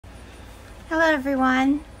Hello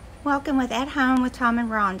everyone, welcome with At Home with Tom and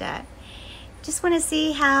Rhonda. Just want to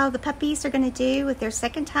see how the puppies are going to do with their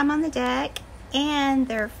second time on the deck and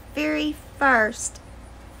their very first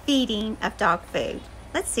feeding of dog food.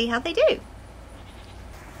 Let's see how they do.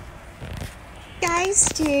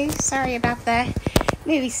 Guys, sorry about the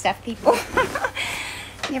movie stuff, people.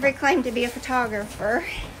 Never claimed to be a photographer.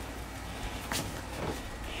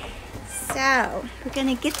 So, we're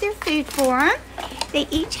going to get their food for them. They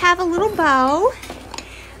each have a little bowl.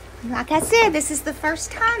 Like I said, this is the first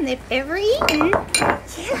time they've ever eaten.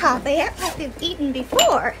 Yeah, they act like they've eaten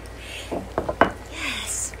before.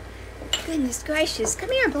 Yes. Goodness gracious. Come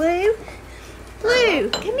here, Blue. Blue,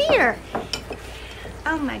 come here.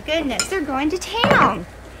 Oh my goodness, they're going to town.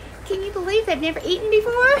 Can you believe they've never eaten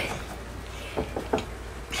before?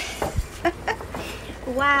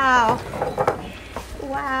 Wow.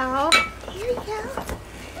 Wow. Here you go.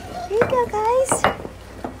 There you go, guys.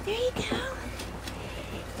 There you go.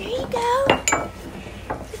 There you go.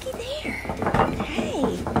 Looky there. Hey.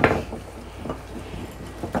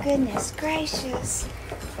 Goodness gracious.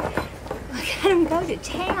 Look at them go to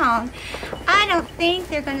town. I don't think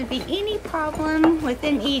there's going to be any problem with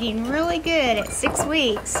them eating really good at 6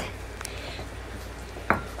 weeks.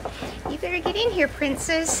 You better get in here,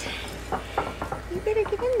 princess. You better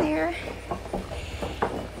get in there.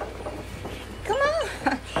 Come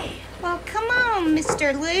on. Well, come on,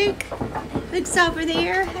 Mr. Luke. Luke's over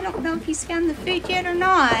there. I don't know if he's found the food yet or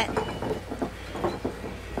not.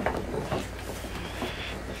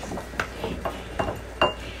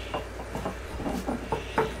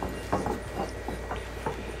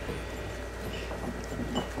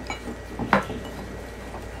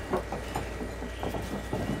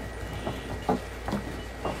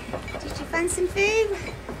 Did you find some food?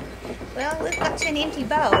 Well, Luke got to an empty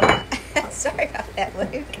bowl. Sorry about that,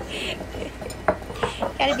 Luke.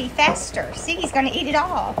 Gotta be faster. See, he's gonna eat it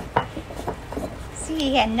all. See,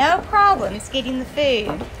 he had no problems getting the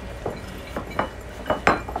food.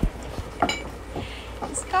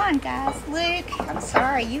 He's gone, guys. Luke, I'm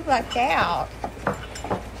sorry, you lucked out.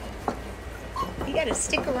 You gotta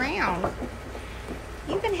stick around.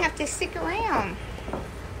 You're gonna have to stick around.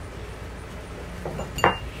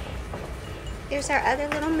 There's our other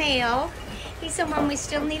little male. He's the one we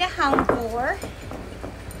still need a home for.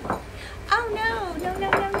 Oh, no.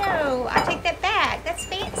 I take that back. That's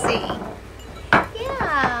fancy.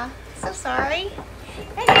 Yeah, so sorry.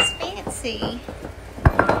 That is fancy.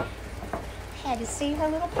 Had to see her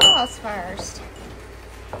little paws first.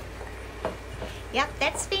 Yep,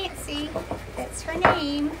 that's fancy. That's her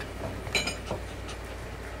name.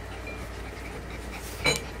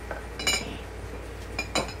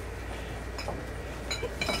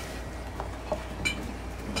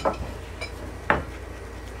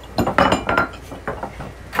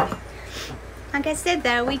 Like I said,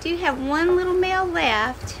 though, we do have one little male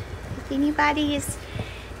left. If anybody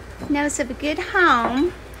knows of a good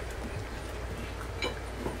home.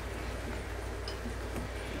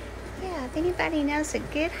 Yeah, if anybody knows a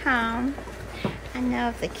good home, I know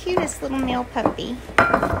of the cutest little male puppy.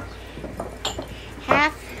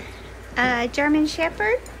 Half German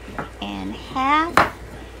Shepherd and half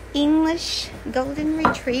English Golden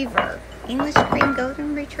Retriever. English Cream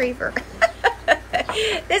Golden Retriever.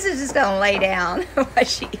 This is just gonna lay down while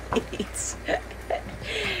she eats.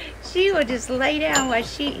 She will just lay down while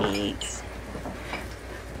she eats.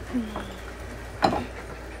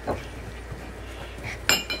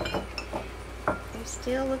 They're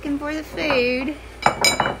still looking for the food.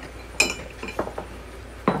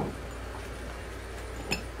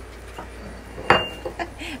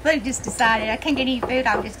 Luke just decided I can't get any food,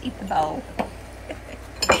 I'll just eat the bowl.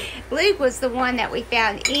 Luke was the one that we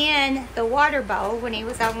found in the water bowl when he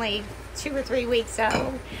was only 2 or 3 weeks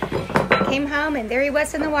old. Came home and there he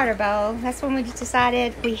was in the water bowl. That's when we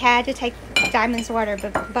decided we had to take Diamond's water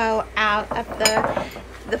bowl out of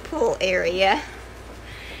the pool area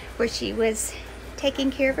where she was taking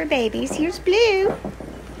care of her babies. Here's Blue.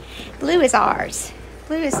 Blue is ours.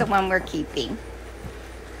 Blue is the one we're keeping.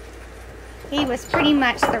 He was pretty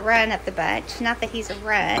much the runt of the bunch. Not that he's a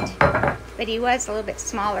runt, but he was a little bit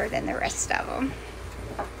smaller than the rest of them.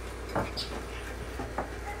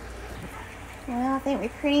 Well, I think we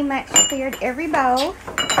pretty much cleared every bowl.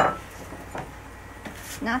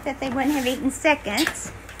 Not that they wouldn't have eaten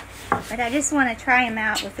seconds, but I just want to try them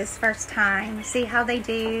out with this first time. See how they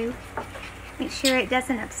do. Make sure it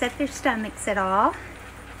doesn't upset their stomachs at all.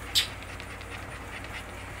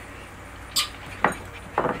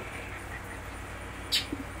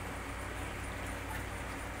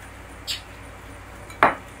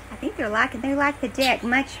 I think they like the deck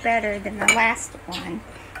much better than the last one.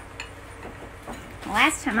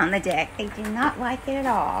 Last time on the deck, they did not like it at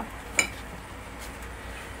all.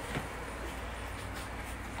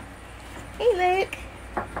 Hey, Luke.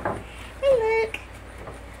 Hey, Luke.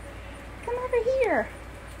 Come over here.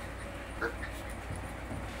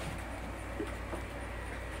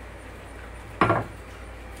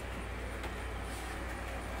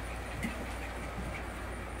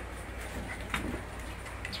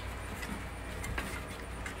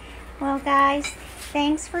 Well, guys,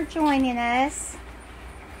 thanks for joining us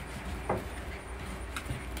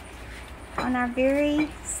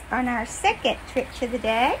on our second trip to the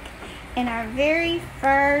deck and our very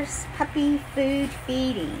first puppy food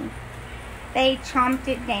feeding. They chomped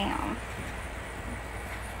it down.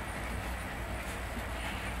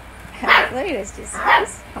 Blue is just,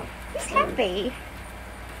 he's happy.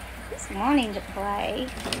 He's wanting to play.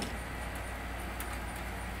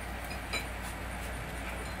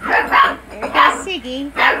 There goes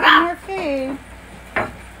Siggy, got one more food.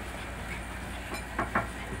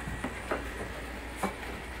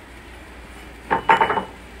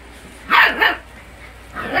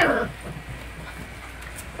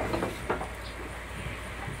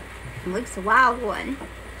 Luke's a wild one.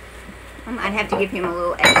 I might have to give him a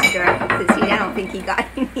little extra because I don't think he got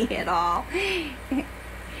any at all.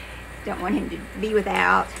 Don't want him to be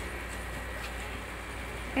without.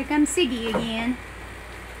 Here comes Siggy again.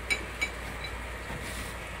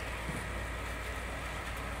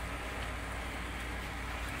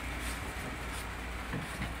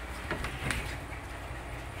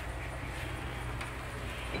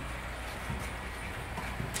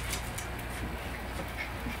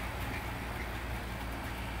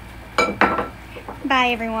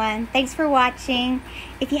 Bye, everyone. Thanks for watching.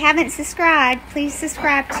 If you haven't subscribed, please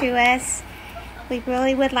subscribe to us. We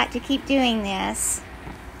really would like to keep doing this.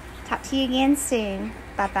 Talk to you again soon.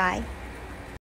 Bye-bye.